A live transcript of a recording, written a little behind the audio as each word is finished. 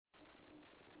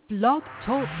Blog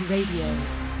Talk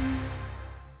Radio.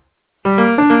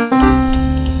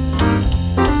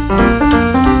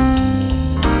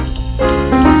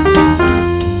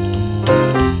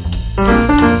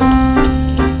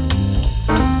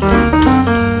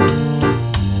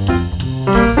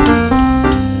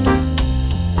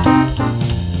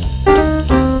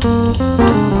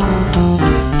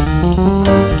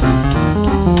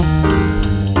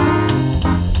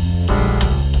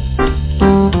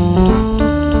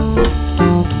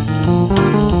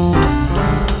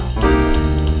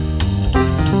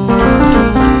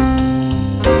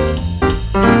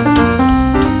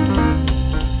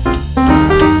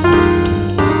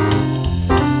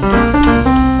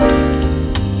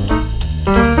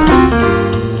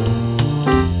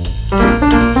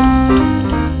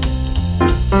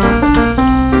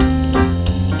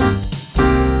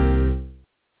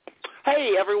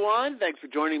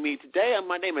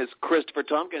 My name is Christopher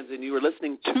Tompkins, and you are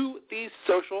listening to the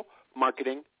Social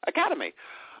Marketing Academy.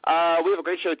 We have a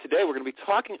great show today. We're going to be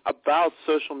talking about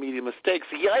social media mistakes.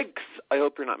 Yikes! I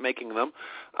hope you're not making them.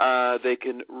 They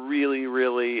can really,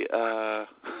 really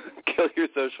kill your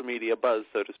social media buzz,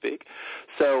 so to speak.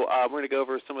 So we're going to go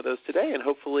over some of those today and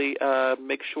hopefully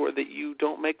make sure that you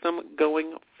don't make them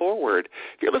going forward.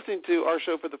 If you're listening to our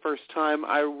show for the first time,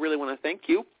 I really want to thank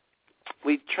you.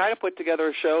 We try to put together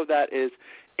a show that is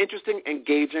interesting,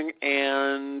 engaging,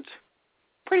 and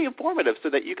pretty informative so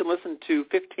that you can listen to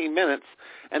 15 minutes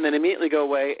and then immediately go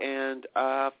away and,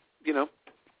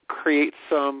 create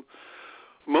some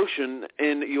motion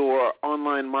in your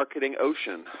online marketing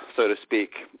ocean, so to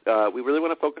speak. We really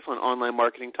want to focus on online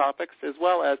marketing topics as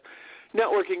well as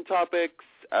networking topics.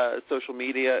 Social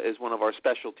media is one of our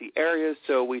specialty areas,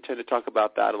 so we tend to talk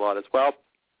about that a lot as well.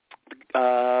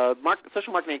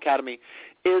 Social Marketing Academy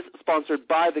is sponsored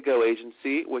by the Go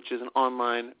Agency, which is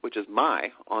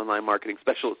my online marketing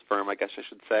specialist firm, I guess I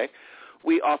should say.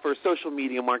 We offer social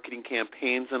media marketing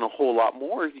campaigns and a whole lot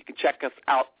more. You can check us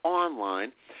out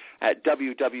online at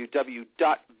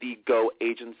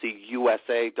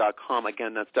www.thegoagencyusa.com.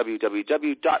 Again, that's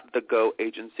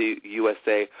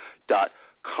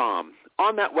www.thegoagencyusa.com.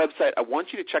 On that website, I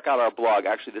want you to check out our blog.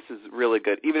 Actually, this is really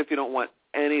good. Even if you don't want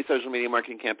any social media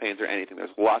marketing campaigns or anything, there's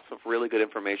lots of really good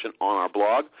information on our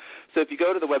blog. So if you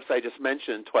go to the website I just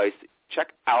mentioned twice,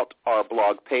 check out our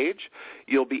blog page.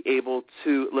 You'll be able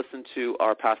to listen to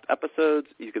our past episodes.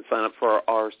 You can sign up for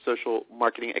our Social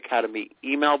Marketing Academy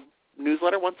email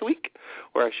newsletter once a week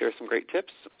where I share some great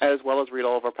tips, as well as read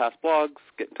all of our past blogs,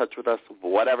 get in touch with us,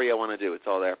 whatever you want to do. It's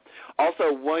all there.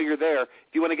 Also, while you're there,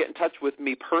 if you want to get in touch with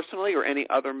me personally or any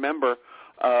other member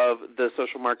of the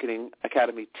Social Marketing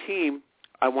Academy team,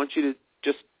 I want you to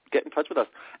just get in touch with us.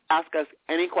 Ask us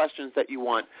any questions that you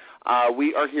want.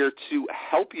 We are here to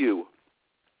help you.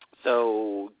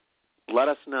 So let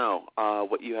us know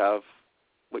what you want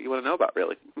to know about,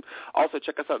 really. Also,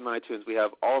 check us out on iTunes. We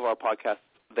have all of our podcasts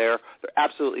there. They're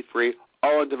absolutely free,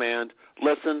 all on demand.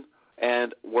 Listen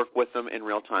and work with them in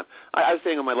real time. I was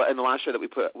saying in the last show that we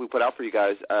put out for you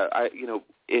guys,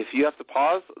 if you have to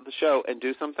pause the show and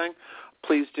do something,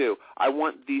 please do. I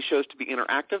want these shows to be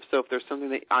interactive, so if there's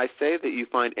something that I say that you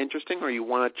find interesting or you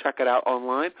want to check it out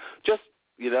online, just,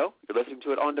 you're listening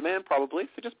to it on demand probably,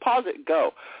 so just pause it and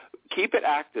go. Keep it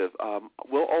active.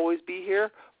 We'll always be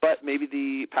here, but maybe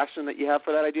the passion that you have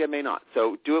for that idea may not,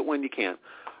 so do it when you can.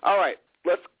 All right,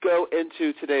 let's go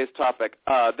into today's topic.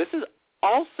 This is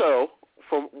also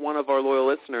from one of our loyal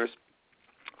listeners.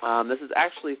 This is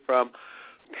actually from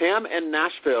Pam in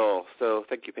Nashville, so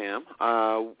thank you, Pam.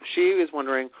 She is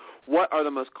wondering, what are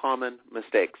the most common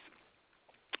mistakes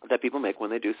that people make when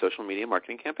they do social media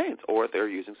marketing campaigns or they're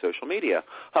using social media?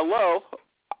 Hello.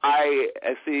 I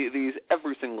see these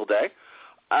every single day.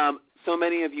 So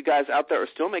many of you guys out there are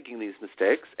still making these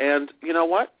mistakes, and you know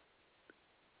what?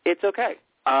 It's okay.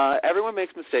 Everyone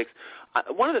makes mistakes.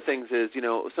 One of the things is,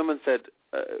 someone said,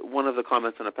 one of the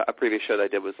comments on a previous show that I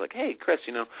did was like, hey, Chris,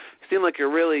 it seemed like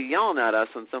you're really yelling at us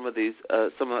on some of these,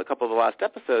 a couple of the last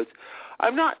episodes.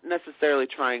 I'm not necessarily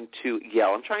trying to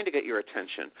yell. I'm trying to get your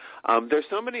attention. There's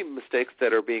so many mistakes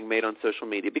that are being made on social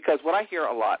media because what I hear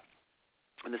a lot,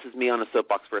 and this is me on a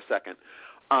soapbox for a second,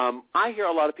 I hear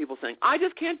a lot of people saying, I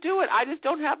just can't do it. I just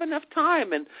don't have enough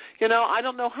time, and, I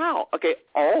don't know how. Okay,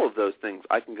 all of those things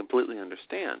I can completely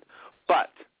understand.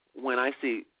 But when I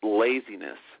see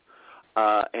laziness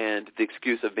and the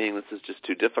excuse of being this is just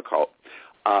too difficult,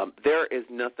 there is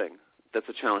nothing that's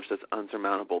a challenge that's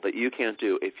unsurmountable that you can't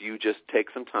do if you just take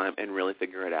some time and really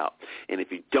figure it out. And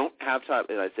if you don't have time,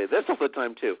 and I say this all the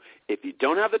time too, if you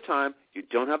don't have the time, you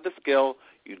don't have the skill,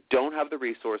 you don't have the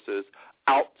resources,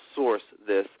 outsource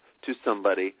this to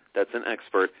somebody that's an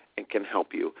expert and can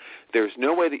help you. There's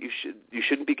no way that you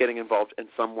shouldn't be getting involved in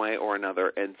some way or another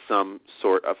in some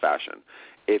sort of fashion.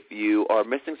 If you are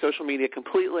missing social media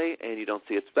completely and you don't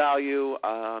see its value,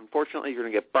 unfortunately you're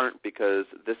going to get burnt, because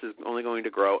this is only going to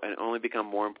grow and only become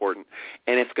more important,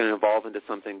 and it's going to evolve into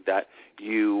something that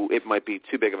it might be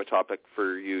too big of a topic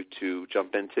for you to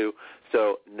jump into.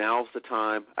 So now's the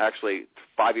time. Actually,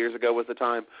 5 years ago was the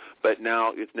time, but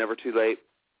now it's never too late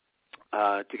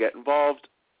to get involved.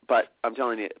 But I'm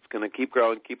telling you, it's going to keep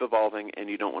growing, keep evolving, and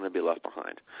you don't want to be left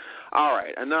behind. All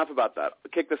right, enough about that.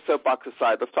 Kick the soapbox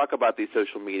aside. Let's talk about these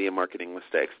social media marketing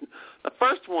mistakes. The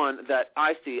first one that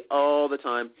I see all the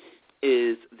time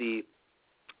is the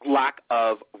lack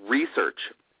of research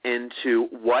into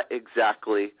what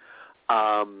exactly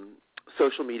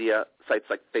social media sites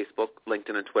like Facebook,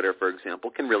 LinkedIn, and Twitter, for example,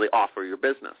 can really offer your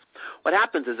business. What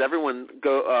happens is everyone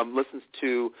listens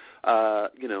to,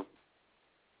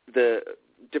 the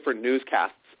different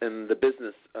newscasts and the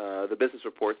business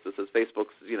reports that says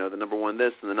Facebook's, the number one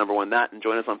this and the number one that, and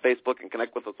join us on Facebook and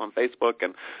connect with us on Facebook,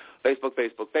 and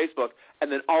Facebook,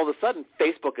 and then all of a sudden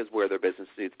Facebook is where their business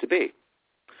needs to be.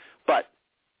 But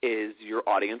is your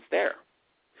audience there?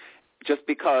 Just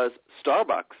because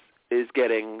Starbucks is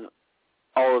getting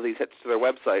all of these hits to their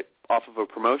website off of a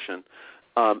promotion,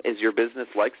 is your business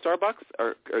like Starbucks?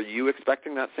 Are you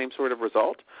expecting that same sort of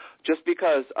result? Just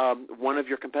because one of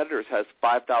your competitors has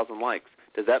 5,000 likes,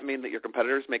 does that mean that your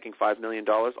competitor is making $5 million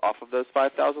off of those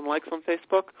 5,000 likes on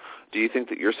Facebook? Do you think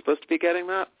that you're supposed to be getting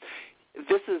that?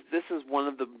 This is one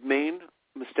of the main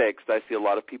mistakes that I see a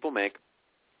lot of people make.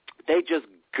 They just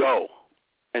go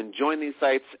and join these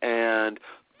sites and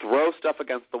throw stuff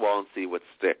against the wall and see what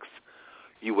sticks.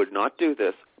 You would not do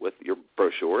this with your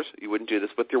brochures. You wouldn't do this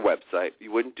with your website.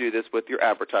 You wouldn't do this with your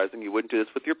advertising. You wouldn't do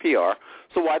this with your PR.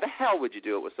 So why the hell would you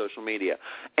do it with social media?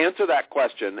 Answer that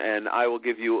question, and I will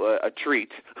give you a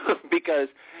treat, because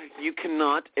you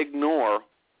cannot ignore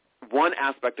one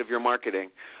aspect of your marketing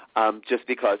just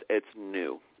because it's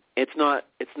new. It's not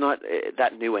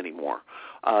that new anymore.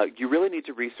 You really need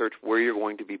to research where you're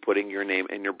going to be putting your name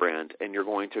and your brand, and you're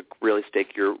going to really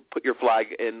put your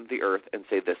flag in the earth and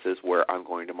say, this is where I'm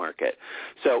going to market.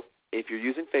 So if you're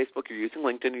using Facebook, you're using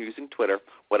LinkedIn, you're using Twitter,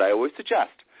 what I always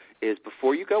suggest is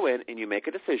before you go in and you make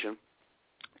a decision,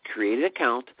 create an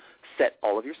account, set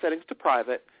all of your settings to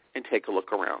private, and take a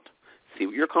look around. See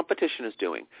what your competition is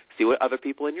doing. See what other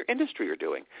people in your industry are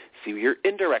doing. See what your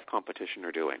indirect competition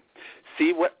are doing.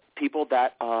 See what people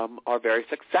that are very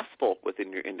successful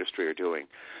within your industry are doing.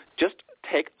 Just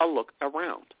take a look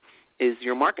around. Is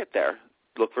your market there?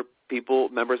 Look for people,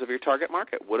 members of your target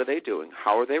market. What are they doing?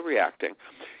 How are they reacting?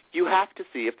 You have to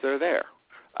see if they're there,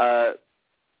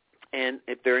 and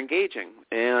if they're engaging,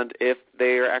 and if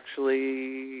they are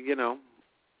actually,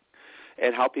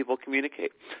 and how people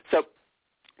communicate. So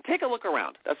take a look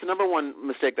around. That's the number one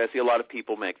mistake that I see a lot of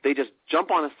people make. They just jump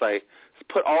on a site,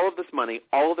 put all of this money,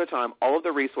 all of their time, all of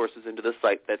their resources into the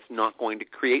site that's not going to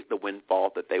create the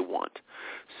windfall that they want.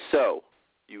 So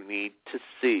you need to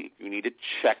see. You need to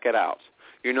check it out.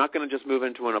 You're not going to just move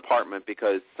into an apartment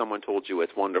because someone told you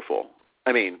it's wonderful.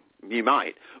 I mean, you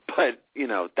might, but,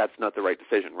 that's not the right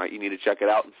decision, right? You need to check it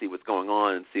out and see what's going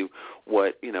on and see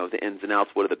what, the ins and outs,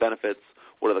 what are the benefits,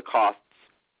 what are the costs,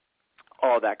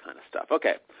 all that kind of stuff.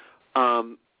 Okay.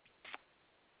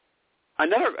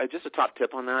 Just a top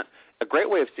tip on that, a great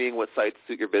way of seeing what sites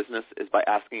suit your business is by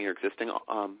asking your existing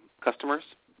customers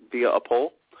via a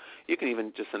poll. You can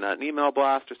even just send out an email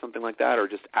blast or something like that, or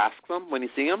just ask them when you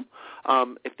see them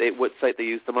what site they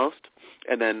use the most,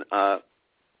 and then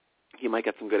you might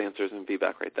get some good answers and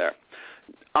feedback right there.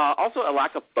 Also, a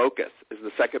lack of focus is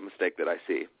the second mistake that I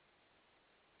see.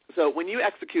 So when you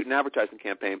execute an advertising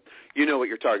campaign, you know what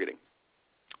you're targeting.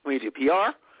 When you do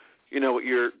PR, you know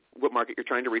what market you're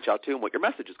trying to reach out to and what your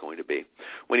message is going to be.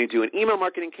 When you do an email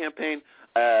marketing campaign,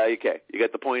 okay, you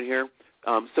get the point here.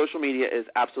 Social media is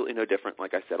absolutely no different,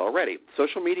 like I said already.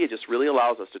 Social media just really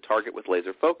allows us to target with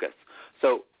laser focus.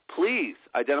 So please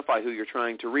identify who you're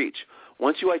trying to reach.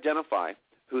 Once you identify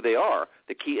who they are,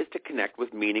 the key is to connect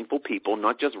with meaningful people,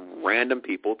 not just random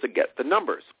people, to get the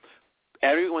numbers.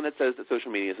 Everyone that says that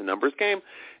social media is a numbers game,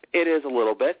 it is a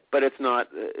little bit, but it's not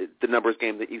the numbers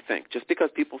game that you think. Just because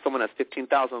someone has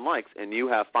 15,000 likes and you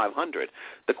have 500,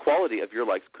 the quality of your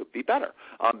likes could be better.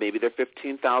 Maybe their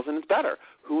 15,000 is better.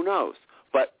 Who knows?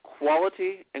 But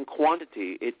quality and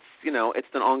quantity, it's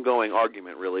an ongoing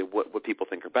argument, really, what people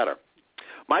think are better.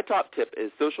 My top tip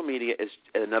is social media is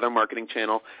another marketing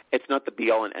channel. It's not the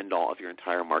be-all and end-all of your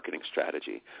entire marketing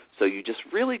strategy. So you just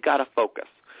really got to focus.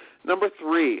 Number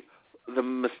 3, the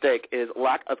mistake is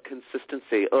lack of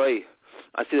consistency. I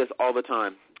see this all the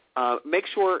time. Make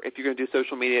sure if you're going to do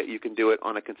social media, you can do it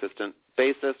on a consistent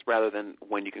basis rather than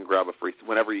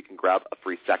whenever you can grab a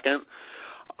free second.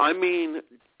 I mean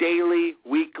daily,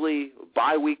 weekly,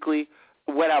 bi-weekly,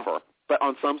 whatever, but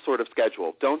on some sort of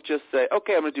schedule. Don't just say,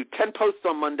 okay, I'm going to do 10 posts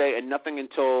on Monday and nothing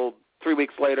until 3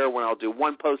 weeks later when I'll do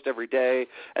 1 post every day,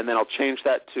 and then I'll change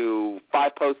that to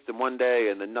 5 posts in 1 day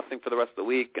and then nothing for the rest of the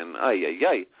week. And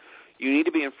you need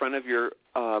to be in front of your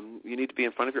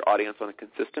audience on a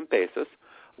consistent basis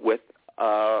with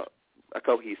a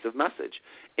cohesive message.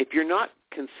 If you're not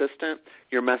consistent,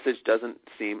 your message doesn't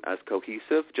seem as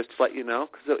cohesive, just to let you know.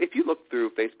 So if you look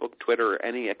through Facebook, Twitter, or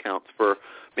any accounts for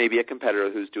maybe a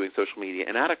competitor who's doing social media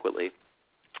inadequately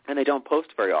and they don't post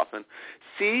very often,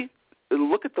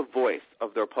 look at the voice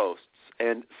of their posts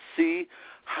and see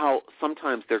how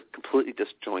sometimes they're completely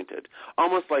disjointed,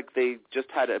 almost like they just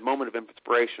had a moment of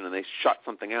inspiration and they shot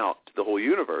something out to the whole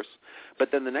universe, but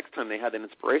then the next time they had an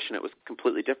inspiration, it was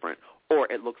completely different,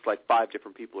 or it looks like 5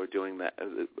 different people are doing that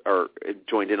or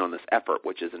joined in on this effort,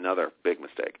 which is another big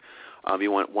mistake.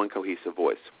 You want one cohesive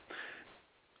voice.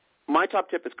 My top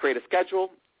tip is create a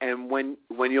schedule, and when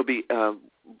you'll be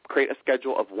create a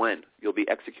schedule of when you'll be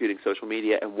executing social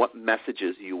media and what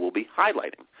messages you will be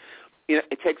highlighting.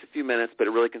 It takes a few minutes, but it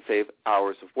really can save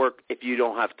hours of work. If you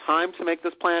don't have time to make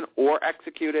this plan or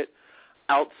execute it,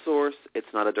 outsource. It's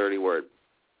not a dirty word.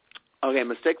 Okay,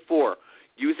 mistake 4,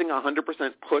 using a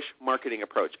 100% push marketing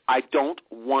approach. I don't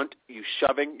want you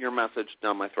shoving your message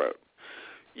down my throat.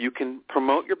 You can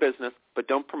promote your business, but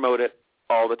don't promote it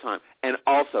all the time. And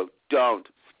also, don't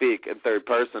speak in third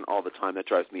person all the time. That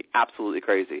drives me absolutely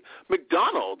crazy.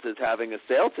 McDonald's is having a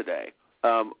sale today.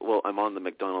 Well, I'm on the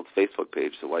McDonald's Facebook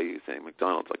page, so why are you saying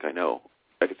McDonald's? Like, I know.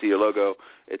 I can see your logo.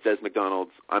 It says McDonald's.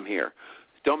 I'm here.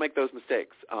 Don't make those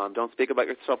mistakes. Don't speak about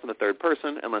yourself in the third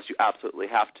person unless you absolutely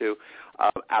have to.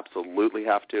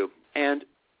 And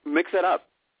mix it up.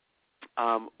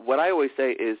 What I always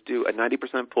say is do a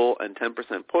 90% pull and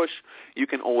 10% push. You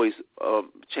can always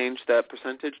change that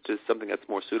percentage to something that's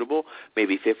more suitable,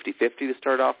 maybe 50-50 to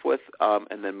start off with,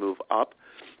 and then move up.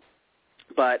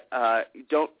 But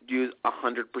don't use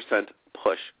 100%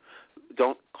 push.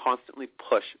 Don't constantly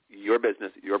push your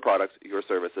business, your products, your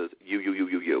services,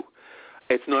 you.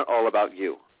 It's not all about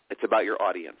you. It's about your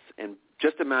audience. And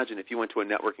just imagine if you went to a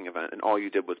networking event and all you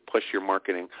did was push your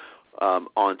marketing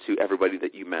onto everybody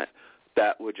that you met.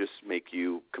 That would just make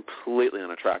you completely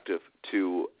unattractive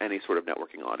to any sort of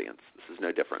networking audience. This is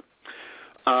no different.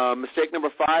 Mistake number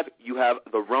 5, you have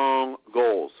the wrong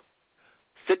goals.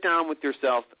 Sit down with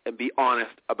yourself and be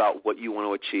honest about what you want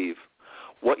to achieve,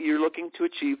 what you're looking to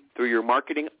achieve through your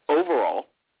marketing overall,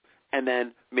 and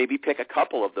then maybe pick a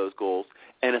couple of those goals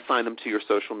and assign them to your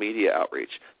social media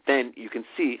outreach. Then you can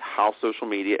see how social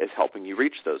media is helping you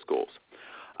reach those goals.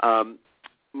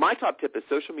 My top tip is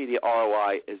social media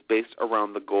ROI is based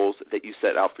around the goals that you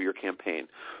set out for your campaign.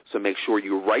 So make sure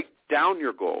you write down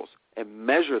your goals and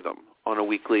measure them on a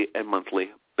weekly and monthly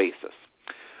basis.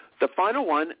 The final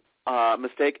one,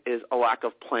 mistake is a lack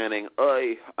of planning.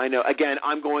 I know. Again,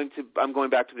 I'm going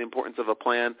back to the importance of a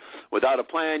plan. Without a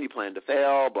plan, you plan to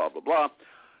fail. Blah blah blah.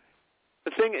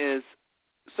 The thing is,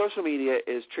 social media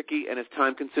is tricky and it's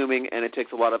time consuming and it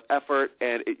takes a lot of effort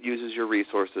and it uses your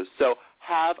resources. So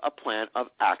have a plan of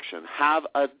action. Have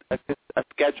a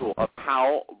schedule of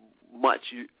how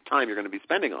much time you're going to be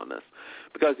spending on this.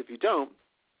 Because if you don't,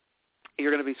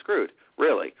 you're going to be screwed,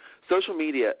 really. Social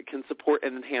media can support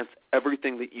and enhance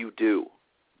everything that you do.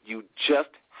 You just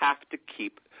have to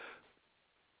keep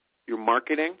your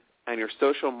marketing and your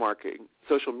social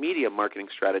media marketing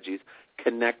strategies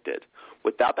connected.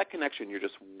 Without that connection, you're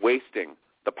just wasting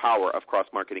the power of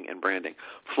cross-marketing and branding.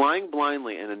 Flying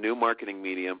blindly in a new marketing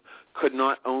medium could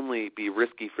not only be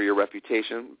risky for your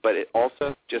reputation, but it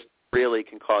also just really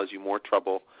can cause you more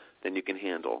trouble than you can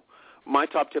handle. My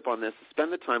top tip on this is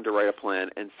spend the time to write a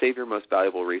plan and save your most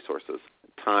valuable resources,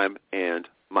 time and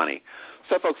money.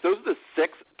 So, folks, those are the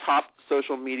 6 top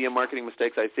social media marketing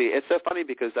mistakes I see. It's so funny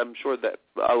because I'm sure that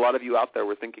a lot of you out there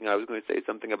were thinking I was going to say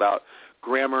something about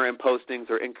grammar and postings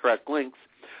or incorrect links.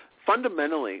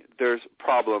 Fundamentally, there's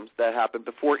problems that happen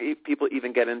before people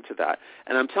even get into that.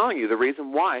 And I'm telling you, the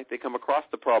reason why they come across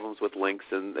the problems with links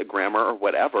and the grammar or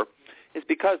whatever is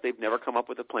because they've never come up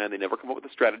with a plan. They never come up with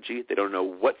a strategy. They don't know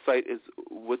what site is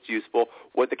what's useful,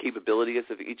 what the capability is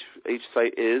of each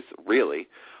site is really,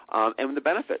 and the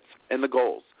benefits and the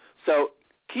goals. So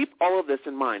keep all of this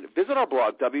in mind. Visit our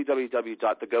blog,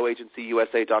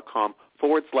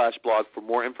 www.thegoagencyusa.com/blog for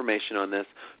more information on this.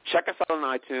 Check us out on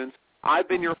iTunes. I've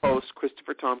been your host,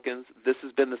 Christopher Tompkins. This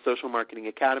has been the Social Marketing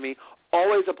Academy.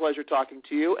 Always a pleasure talking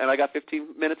to you, and I got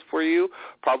 15 minutes for you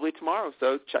probably tomorrow,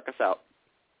 so check us out.